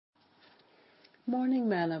Morning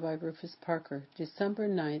Manna by Rufus Parker, December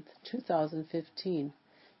 9th, 2015.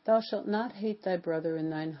 Thou shalt not hate thy brother in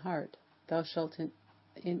thine heart. Thou shalt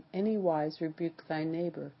in any wise rebuke thy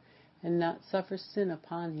neighbor, and not suffer sin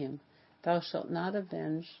upon him. Thou shalt not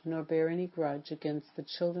avenge, nor bear any grudge against the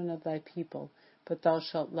children of thy people, but thou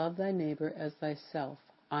shalt love thy neighbor as thyself.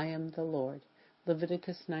 I am the Lord.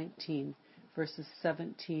 Leviticus 19, verses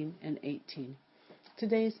 17 and 18.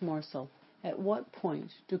 Today's morsel. At what point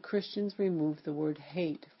do Christians remove the word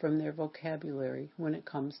hate from their vocabulary when it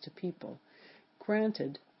comes to people?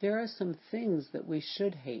 Granted, there are some things that we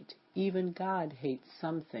should hate. Even God hates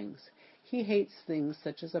some things. He hates things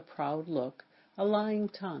such as a proud look, a lying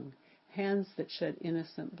tongue, hands that shed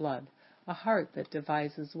innocent blood, a heart that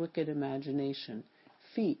devises wicked imagination,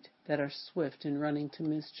 feet that are swift in running to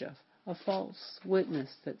mischief, a false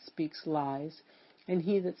witness that speaks lies, and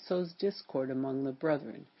he that sows discord among the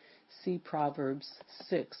brethren. See Proverbs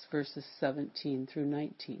 6, verses 17 through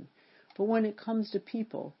 19. But when it comes to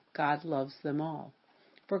people, God loves them all.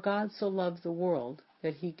 For God so loved the world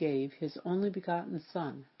that he gave his only begotten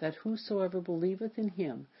Son, that whosoever believeth in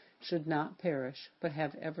him should not perish, but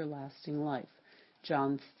have everlasting life.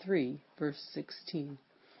 John 3, verse 16.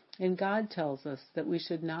 And God tells us that we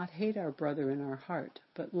should not hate our brother in our heart,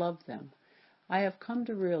 but love them. I have come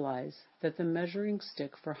to realize that the measuring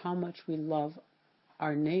stick for how much we love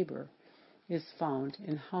our neighbor is found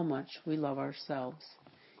in how much we love ourselves.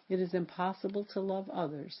 It is impossible to love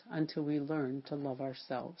others until we learn to love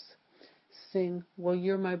ourselves. Sing, well,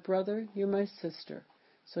 you're my brother, you're my sister,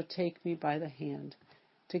 so take me by the hand.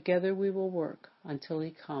 Together we will work until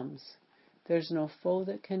he comes. There's no foe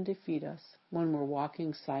that can defeat us when we're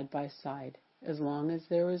walking side by side. As long as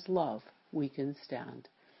there is love, we can stand.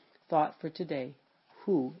 Thought for today: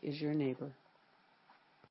 who is your neighbor?